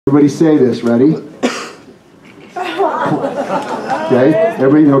Everybody say this, ready? Okay,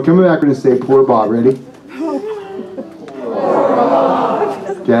 everybody, coming back, we're going to say poor Bob, ready?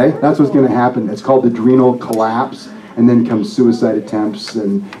 Okay, that's what's going to happen. It's called adrenal collapse, and then comes suicide attempts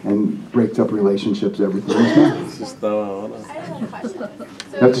and breaks up relationships, everything. I have a question.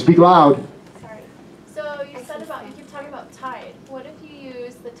 You have to speak loud. Sorry. So you keep talking about Tide. What if you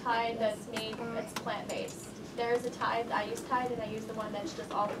use the Tide that's it's plant-based? There's a Tide, I use Tide, and I use the one that's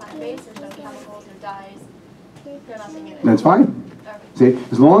just all plant-based. There's no chemicals or dyes. There's nothing in it. That's fine. Okay. See,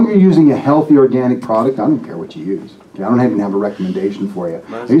 as long as you're using a healthy organic product, I don't care what you use. Okay, I don't even have a recommendation for you.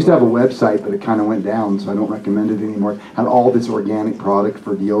 I used to have a website, but it kind of went down, so I don't recommend it anymore. Had all this organic product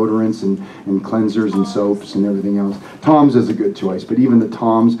for deodorants and cleansers and soaps and everything else. Tom's is a good choice, but even the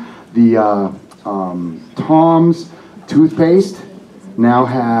Tom's toothpaste now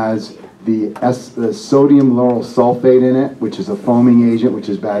has the sodium lauryl sulfate in it, which is a foaming agent, which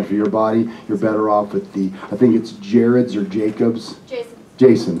is bad for your body. You're better off with I think it's Jared's or Jacob's.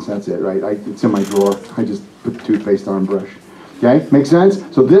 Jason's, that's it, right? It's in my drawer. I just put the toothpaste on brush. Okay, make sense?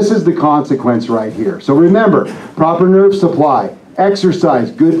 So this is the consequence right here. So remember, proper nerve supply,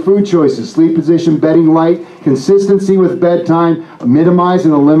 exercise, good food choices, sleep position, bedding light, consistency with bedtime, minimize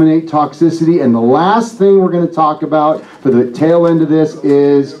and eliminate toxicity, and the last thing we're going to talk about for the tail end of this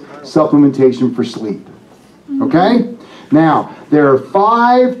is supplementation for sleep. Okay? Now, there are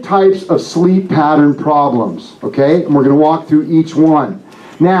 5 types of sleep pattern problems. Okay? And we're going to walk through each one.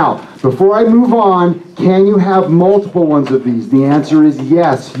 Now, before I move on, can you have multiple ones of these? The answer is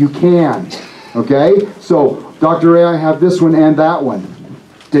yes, you can. Okay? So, Dr. Ray, I have this one and that one.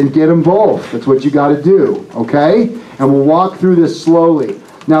 Then get them both. That's what you got to do. Okay? And we'll walk through this slowly.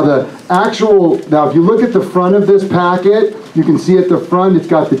 Now, if you look at the front of this packet, you can see at the front it's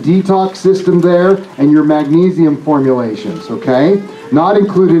got the detox system there and your magnesium formulations, okay? Not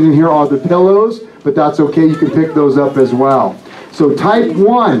included in here are the pillows, but that's okay. You can pick those up as well. So type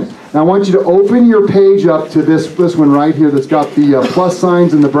 1. Now I want you to open your page up to this one right here that's got the plus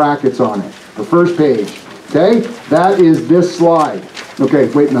signs and the brackets on it. The first page, okay? That is this slide. Okay,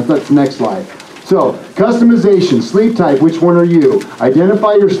 wait, no, that's the next slide. So, customization, sleep type, which one are you?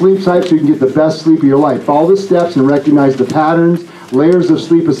 Identify your sleep type so you can get the best sleep of your life. Follow the steps and recognize the patterns, layers of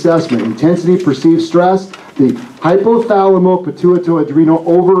sleep assessment, intensity, perceived stress, the hypothalamo-pituitary-adrenal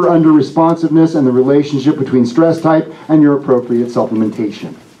over or under responsiveness, and the relationship between stress type and your appropriate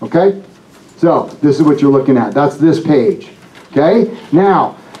supplementation. Okay? So, this is what you're looking at. That's this page. Okay?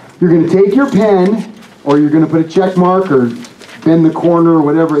 Now, you're going to take your pen, or you're going to put a check mark or bend the corner or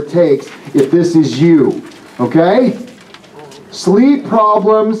whatever it takes if this is you, okay? Sleep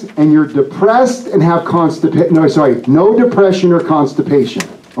problems and you're depressed and have no depression or constipation,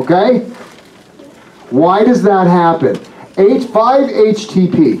 okay? Why does that happen?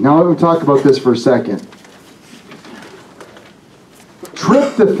 5-HTP. Now let me talk about this for a second.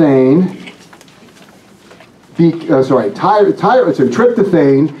 Tryptophan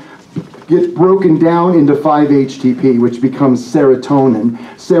get broken down into 5-HTP, which becomes serotonin.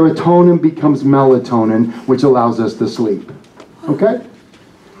 Serotonin becomes melatonin, which allows us to sleep. Okay?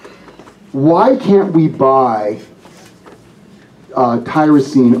 Why can't we buy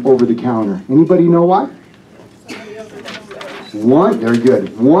tyrosine over the counter? Anybody know why? Very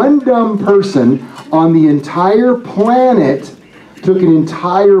good. One dumb person on the entire planet took an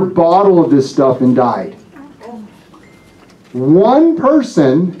entire bottle of this stuff and died. One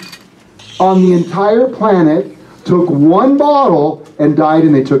person on the entire planet took one bottle and died,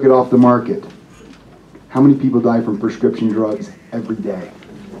 and they took it off the market. How many people die from prescription drugs every day?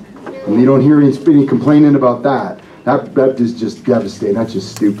 And you don't hear any complaining about that. That is just devastating. That's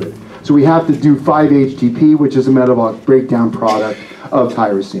just stupid. So we have to do 5-HTP, which is a metabolic breakdown product of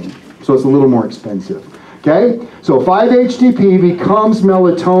tyrosine. So it's a little more expensive. Okay? So 5-HTP becomes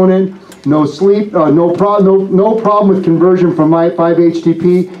melatonin. No sleep, no problem with conversion from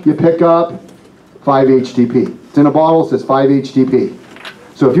 5-HTP. You pick up 5-HTP. It's in a bottle, it says 5-HTP.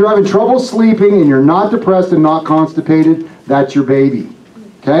 So if you're having trouble sleeping and you're not depressed and not constipated, that's your baby.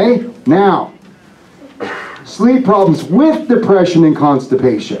 Okay? Now, sleep problems with depression and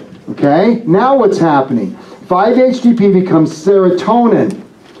constipation. Okay? Now what's happening? 5-HTP becomes serotonin.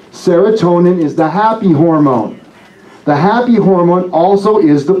 Serotonin is the happy hormone. The happy hormone also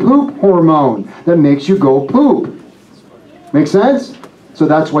is the poop hormone that makes you go poop. Make sense? So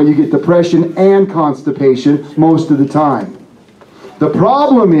that's why you get depression and constipation most of the time. The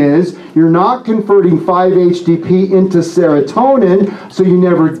problem is you're not converting 5-HTP into serotonin, so you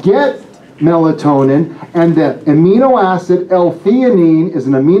never get melatonin, and the amino acid L-theanine is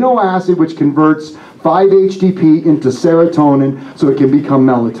an amino acid which converts 5-HTP into serotonin so it can become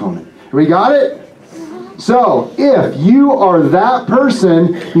melatonin. We got it? So, if you are that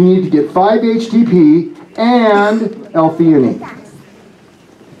person, you need to get 5-HTP and L-theanine.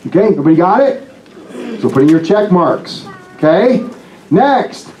 Okay, everybody got it? So put in your check marks. Okay?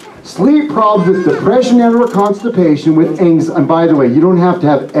 Next, sleep problems with depression and or constipation with anxiety. And by the way, you don't have to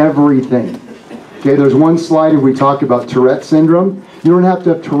have everything. Okay, there's one slide where we talk about Tourette syndrome. You don't have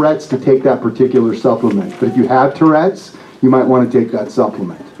to have Tourette's to take that particular supplement. But if you have Tourette's, you might want to take that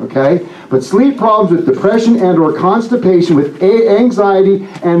supplement. Okay? But sleep problems with depression and or constipation with anxiety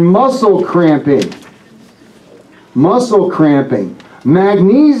and muscle cramping. Muscle cramping.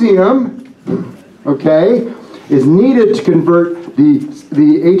 Magnesium, okay, is needed to convert the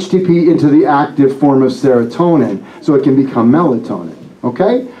HTP into the active form of serotonin so it can become melatonin.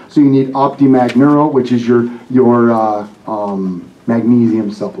 Okay? So you need OptiMag Neuro, which is your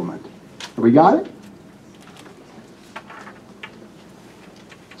magnesium supplement. Have we got it?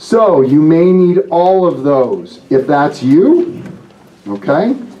 So you may need all of those if that's you,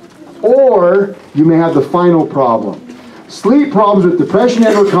 okay? Or you may have the final problem. Sleep problems with depression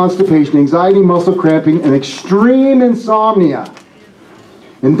and or constipation, anxiety, muscle cramping, and extreme insomnia.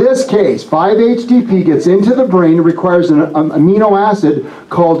 In this case, 5-HTP gets into the brain. It requires an amino acid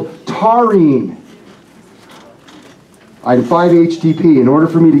called taurine. I have 5-HTP. In order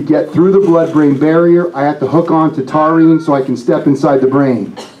for me to get through the blood-brain barrier, I have to hook on to taurine so I can step inside the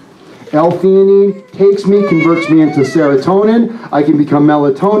brain. L-theanine takes me, converts me into serotonin. I can become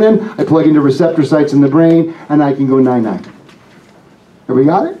melatonin. I plug into receptor sites in the brain, and I can go night-night. Have we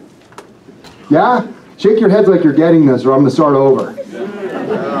got it? Yeah? Shake your heads like you're getting this, or I'm going to start over.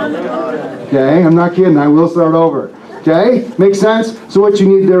 Okay? I'm not kidding. I will start over. Okay? Makes sense? So what you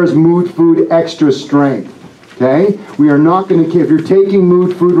need there is mood food extra strength. Okay? We are not going to, if you're taking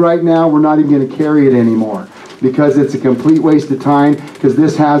mood food right now, we're not even going to carry it anymore. Because it's a complete waste of time, because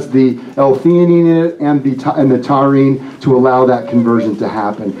this has the L-theanine in it and the taurine to allow that conversion to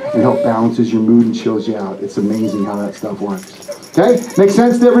happen and help balances your mood and shows you out. It's amazing how that stuff works. Okay? Make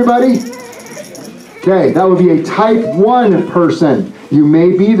sense to everybody? Okay, that would be a type 1 person. You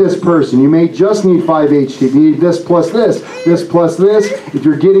may be this person. You may just need 5-HTP. You need this plus this, this plus this. If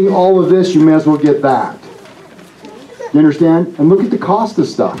you're getting all of this, you may as well get that. You understand? And look at the cost of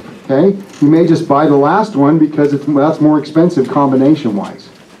stuff. Okay? You may just buy the last one because that's more expensive combination-wise.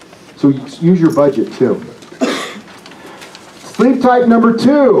 So use your budget too. Sleep type number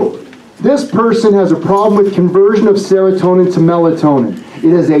 2. This person has a problem with conversion of serotonin to melatonin. It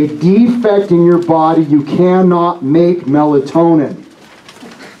is a defect in your body. You cannot make melatonin.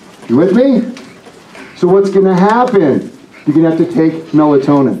 You with me? So what's going to happen? You're going to have to take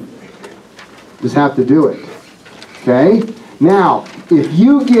melatonin. Just have to do it. Okay? Now, if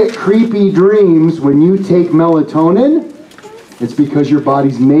you get creepy dreams when you take melatonin, it's because your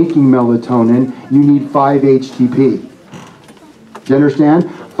body's making melatonin. You need 5-HTP. Do you understand?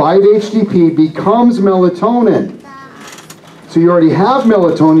 5-HTP becomes melatonin. So you already have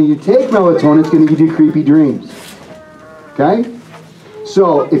melatonin. You take melatonin, it's going to give you creepy dreams. Okay?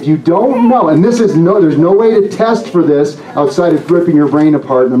 So if you don't know, and there's no way to test for this outside of ripping your brain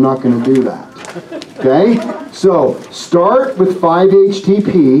apart, and I'm not going to do that. Okay? So start with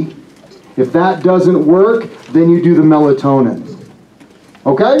 5-HTP. If that doesn't work, then you do the melatonin.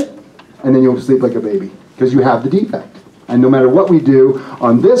 Okay? And then you'll sleep like a baby because you have the defect. And no matter what we do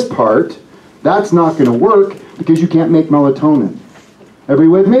on this part, that's not going to work because you can't make melatonin. Everybody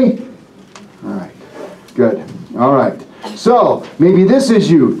with me? All right. Good. All right. So maybe this is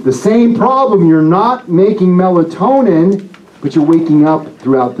you. The same problem. You're not making melatonin, but you're waking up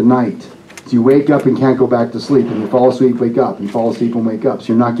throughout the night. So you wake up and can't go back to sleep, and you fall asleep, wake up, and fall asleep and wake up. So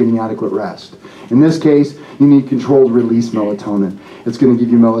you're not getting adequate rest. In this case, you need controlled release melatonin. It's going to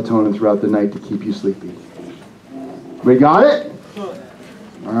give you melatonin throughout the night to keep you sleepy. We got it?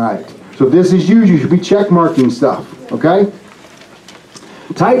 All right. So if this is you, you should be check marking stuff. Okay?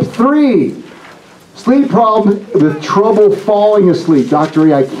 Type 3. Sleep problem with trouble falling asleep. Dr.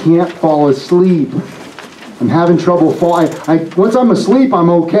 E, I can't fall asleep. I'm having trouble falling. Once I'm asleep, I'm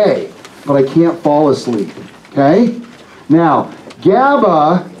okay. But I can't fall asleep. Okay? Now,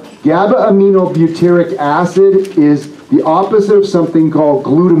 GABA aminobutyric acid is the opposite of something called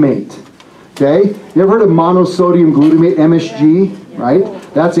glutamate. Okay? You ever heard of monosodium glutamate, MSG? Right?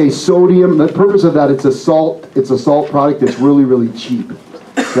 That's a sodium. The purpose of that, it's a salt product that's really, really cheap.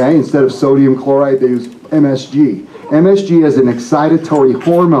 Okay? Instead of sodium chloride, they use MSG. MSG is an excitatory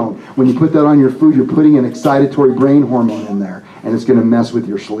hormone. When you put that on your food, you're putting an excitatory brain hormone in there, and it's going to mess with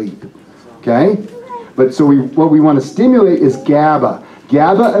your sleep. Okay? But so what we want to stimulate is GABA.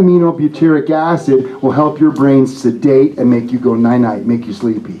 GABA-aminobutyric acid will help your brain sedate and make you go night-night, make you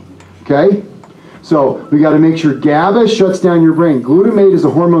sleepy. Okay? So we got to make sure GABA shuts down your brain. Glutamate is a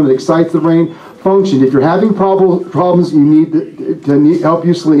hormone that excites the brain function. If you're having problems, you need to help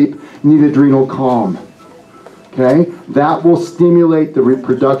you sleep, you need adrenal calm. Okay? That will stimulate the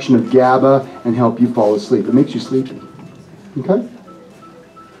production of GABA and help you fall asleep. It makes you sleepy. Okay?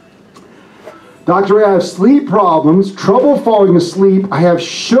 Dr. Ray, I have sleep problems, trouble falling asleep. I have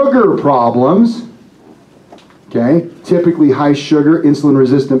sugar problems. Okay? Typically high sugar,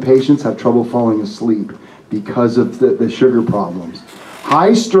 insulin-resistant patients have trouble falling asleep because of the sugar problems.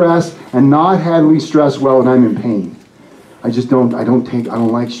 High stress and not handling stress well, and I'm in pain. I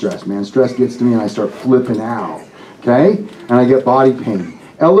don't like stress, man. Stress gets to me and I start flipping out. Okay? And I get body pain.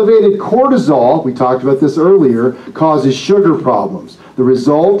 Elevated cortisol, we talked about this earlier, causes sugar problems. The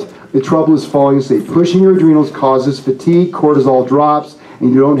result, the trouble is falling asleep. Pushing your adrenals causes fatigue, cortisol drops,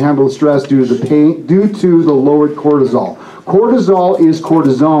 and you don't handle the stress due to the pain, due to the lowered cortisol. Cortisol is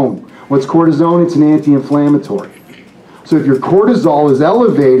cortisone. What's cortisone? It's an anti-inflammatory. So if your cortisol is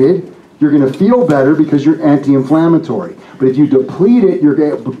elevated, you're going to feel better because you're anti-inflammatory. But if you deplete it, your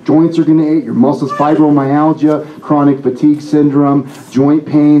joints are going to ache, your muscles, fibromyalgia, chronic fatigue syndrome, joint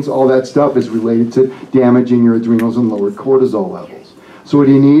pains, all that stuff is related to damaging your adrenals and lowered cortisol levels. So what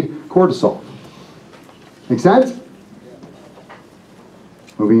do you need? Cortisol. Make sense?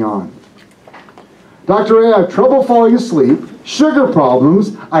 Moving on. Dr. Ray, I have trouble falling asleep, sugar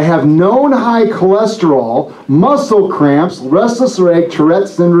problems, I have known high cholesterol, muscle cramps, restless leg,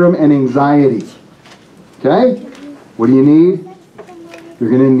 Tourette's syndrome, and anxiety. Okay? What do you need? You're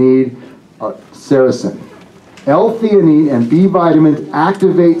going to need Sericin. L-theanine and B vitamins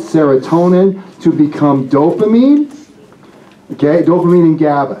activate serotonin to become dopamine. Okay, dopamine and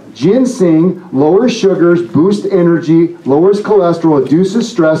GABA. Ginseng lowers sugars, boosts energy, lowers cholesterol,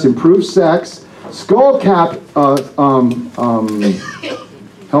 reduces stress, improves sex. Skullcap,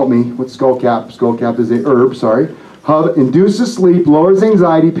 help me, what's skullcap? Skullcap is a herb, sorry. Hub induces sleep, lowers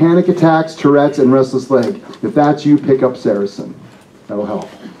anxiety, panic attacks, Tourette's, and restless leg. If that's you, pick up Sericin. That'll help.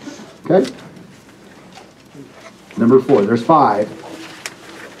 Okay? Number 4, there's 5.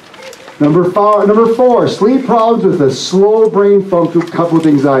 Number 4, sleep problems with a slow brain function coupled with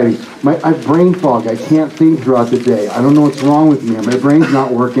anxiety. I have brain fog. I can't think throughout the day. I don't know what's wrong with me. My brain's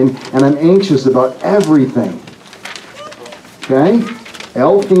not working, and I'm anxious about everything. Okay?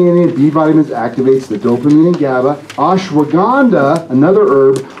 L-theanine, B vitamins activates the dopamine and GABA. Ashwagandha, another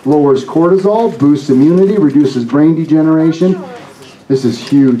herb, lowers cortisol, boosts immunity, reduces brain degeneration. This is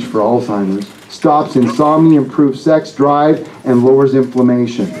huge for Alzheimer's. Stops insomnia, improves sex drive, and lowers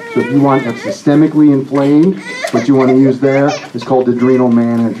inflammation. So if you want systemically inflamed, what you want to use there is called Adrenal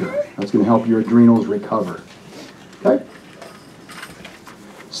Manager. That's going to help your adrenals recover. Okay?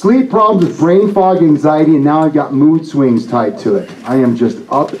 Sleep problems with brain fog, anxiety, and now I've got mood swings tied to it. I am just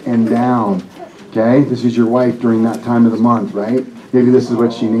up and down. Okay? This is your wife during that time of the month, right? Maybe this is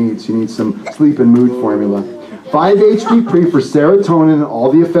what she needs. She needs some sleep and mood formula. 5-HTP for serotonin and all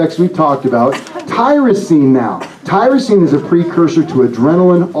the effects we talked about. Tyrosine now. Tyrosine is a precursor to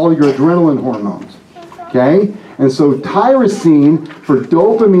adrenaline, all your adrenaline hormones. Okay? And so tyrosine for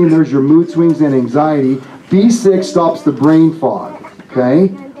dopamine, there's your mood swings and anxiety. B6 stops the brain fog. Okay?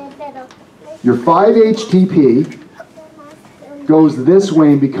 Your 5-HTP goes this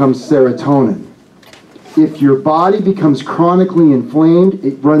way and becomes serotonin. If your body becomes chronically inflamed,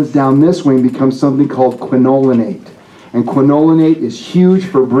 it runs down this way and becomes something called quinolinate. And quinolinate is huge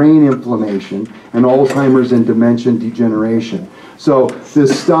for brain inflammation and Alzheimer's and dementia and degeneration. So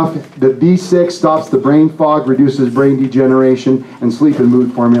this stuff, the B6 stops the brain fog, reduces brain degeneration, and sleep and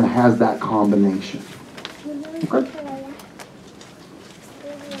mood formula has that combination. Okay.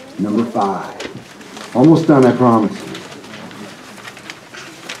 Number 5. Almost done, I promise.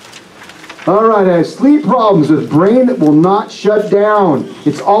 All right, I have sleep problems with brain that will not shut down.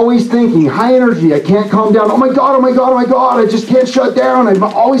 It's always thinking, high energy, I can't calm down. Oh my God, oh my God, oh my God, I just can't shut down. I'm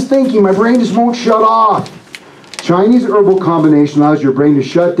always thinking, my brain just won't shut off. Chinese herbal combination allows your brain to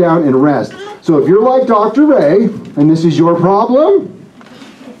shut down and rest. So if you're like Dr. Ray, and this is your problem,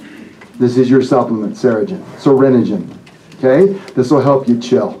 this is your supplement, Serogen. Okay? This will help you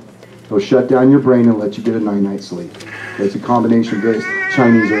chill. It'll shut down your brain and let you get a night sleep. Okay, it's a combination of various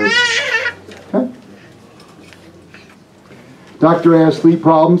Chinese herbs. Okay. Dr. A has sleep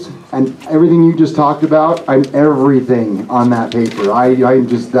problems, and everything you just talked about, I'm everything on that paper. I'm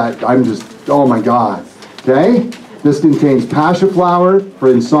just, oh my God. Okay? This contains passion flower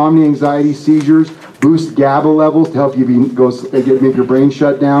for insomnia, anxiety, seizures, Boost GABA levels to help you make your brain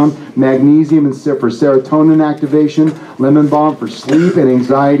shut down. Magnesium and for serotonin activation. Lemon balm for sleep and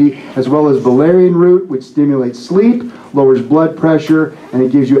anxiety, as well as valerian root, which stimulates sleep, lowers blood pressure, and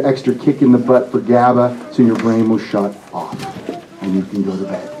it gives you extra kick in the butt for GABA, so your brain will shut off and you can go to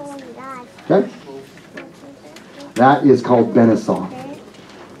bed. Okay? That is called Benisol.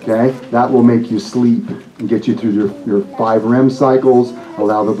 Okay? That will make you sleep and get you through your 5 REM cycles,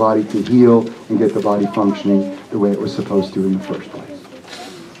 allow the body to heal, and get the body functioning the way it was supposed to in the first place.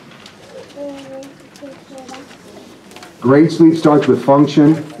 Great sleep starts with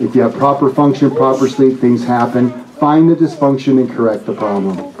function. If you have proper function, proper sleep, things happen. Find the dysfunction and correct the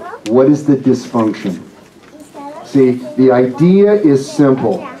problem. What is the dysfunction? See, the idea is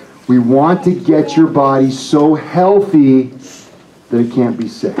simple. We want to get your body so healthy that it can't be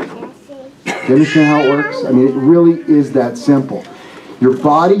sick. Do you understand how it works? I mean, it really is that simple. Your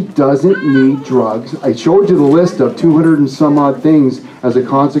body doesn't need drugs. I showed you the list of 200 and some odd things as a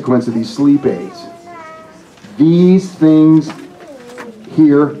consequence of these sleep aids. These things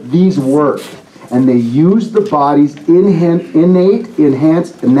here, these work. And they use the body's innate,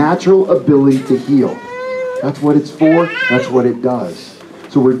 enhanced, natural ability to heal. That's what it's for. That's what it does.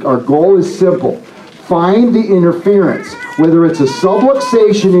 So our goal is simple. Find the interference, whether it's a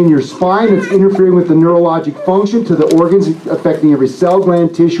subluxation in your spine that's interfering with the neurologic function to the organs affecting every cell,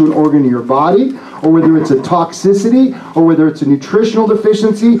 gland, tissue, and organ in your body, or whether it's a toxicity, or whether it's a nutritional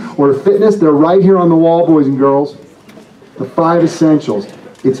deficiency, or a fitness. They're right here on the wall, boys and girls. The 5 essentials.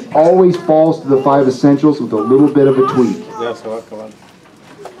 It always falls to the 5 essentials with a little bit of a tweak. Yes, come on.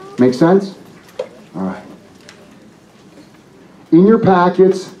 Make sense? All right. In your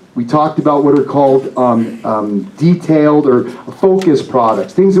packets, we talked about what are called detailed or focus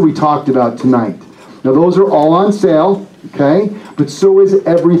products, things that we talked about tonight. Now those are all on sale, okay? But so is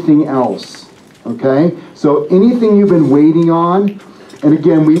everything else, okay? So anything you've been waiting on, and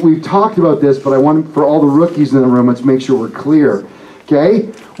again, we've talked about this, but I want, for all the rookies in the room, let's make sure we're clear,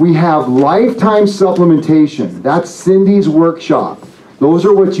 okay? We have lifetime supplementation. That's Cindy's workshop. Those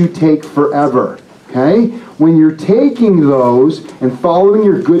are what you take forever, okay? When you're taking those and following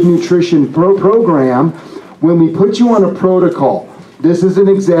your good nutrition program, when we put you on a protocol, this is an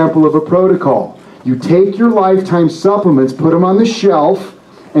example of a protocol. You take your lifetime supplements, put them on the shelf,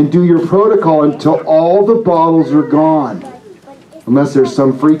 and do your protocol until all the bottles are gone. Unless there's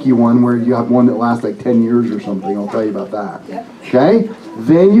some freaky one where you have one that lasts like 10 years or something. I'll tell you about that. Okay?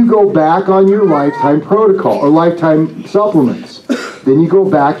 Then you go back on your lifetime protocol, or lifetime supplements. Then you go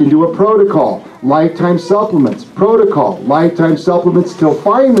back and do a protocol. Lifetime supplements, protocol, lifetime supplements, till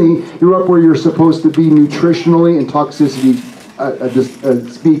finally you're up where you're supposed to be nutritionally and toxicity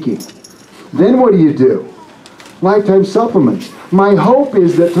speaking. Then what do? Lifetime supplements. My hope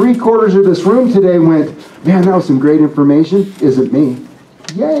is that 3/4 of this room today went, man, that was some great information. Isn't me.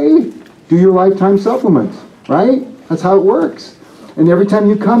 Yay! Do your lifetime supplements, right? That's how it works. And every time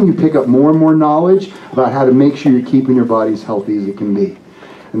you come, you pick up more and more knowledge about how to make sure you're keeping your body as healthy as it can be.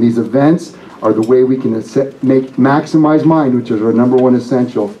 And these events are the way we can maximize mind, which is our #1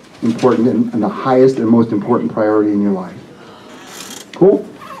 essential, important, and the highest and most important priority in your life. Cool?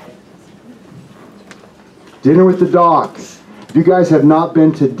 Dinner with the doc. If you guys have not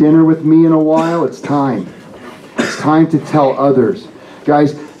been to dinner with me in a while, it's time. It's time to tell others.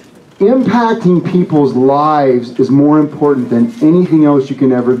 Guys, impacting people's lives is more important than anything else you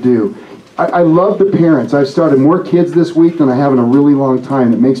can ever do. I love the parents. I've started more kids this week than I have in a really long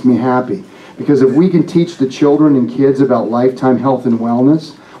time. It makes me happy. Because if we can teach the children and kids about lifetime health and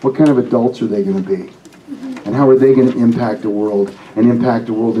wellness, what kind of adults are they going to be? And how are they going to impact the world and impact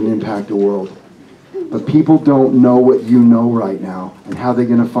the world and impact the world? But people don't know what you know right now. And how they're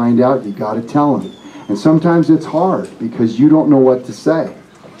going to find out, you got to tell them. And sometimes it's hard because you don't know what to say.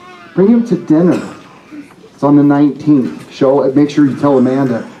 Bring them to dinner. It's on the 19th. Make sure you tell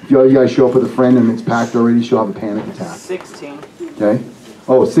Amanda, if you guys show up with a friend and it's packed already, she'll have a panic attack. 16th. Okay?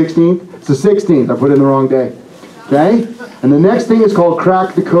 Oh, 16th? It's the 16th. I put in the wrong day. Okay? And the next thing is called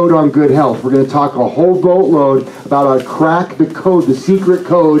Crack the Code on Good Health. We're going to talk a whole boatload about how to crack the code, the secret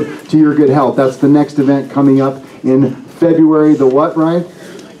code to your good health. That's the next event coming up in February the what, Ryan?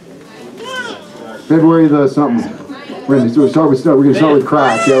 February the something. We're going to start with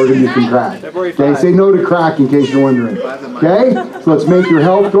crack. Yeah, we're going to do some crack. Okay, say no to crack in case you're wondering. Okay? So let's make your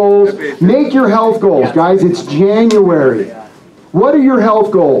health goals. Make your health goals, guys. It's January. What are your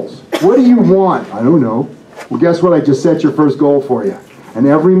health goals? What do you want? I don't know. Well, guess what? I just set your first goal for you. And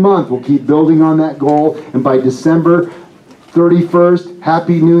every month we'll keep building on that goal. And by December 31st,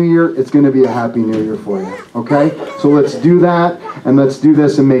 Happy New Year. It's going to be a Happy New Year for you. Okay? So let's do that. And let's do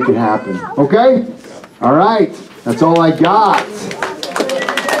this and make it happen. Okay? All right, that's all I got.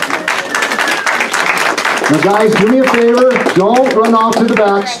 Now guys, do me a favor, don't run off to the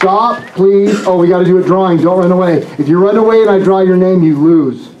back, stop, please. Oh, we gotta do a drawing, don't run away. If you run away and I draw your name, you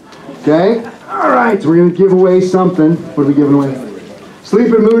lose, okay? All right, so we're gonna give away something. What are we giving away?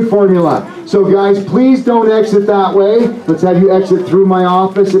 Sleep and Mood Formula. So guys, please don't exit that way. Let's have you exit through my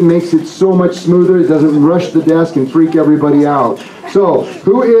office. It makes it so much smoother. It doesn't rush the desk and freak everybody out. So,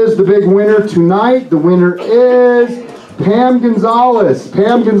 who is the big winner tonight? The winner is Pam Gonzalez.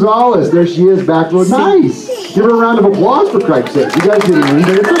 Pam Gonzalez. There she is, back row. Nice. Give her a round of applause for Christ's sake. You guys didn't win,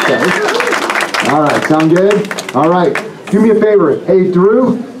 but it's okay. All right, sound good? All right. Do me a favor. Hey,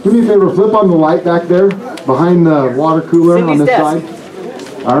 Drew, do me a favor. Flip on the light back there behind the water cooler on this side.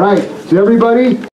 All right. So everybody,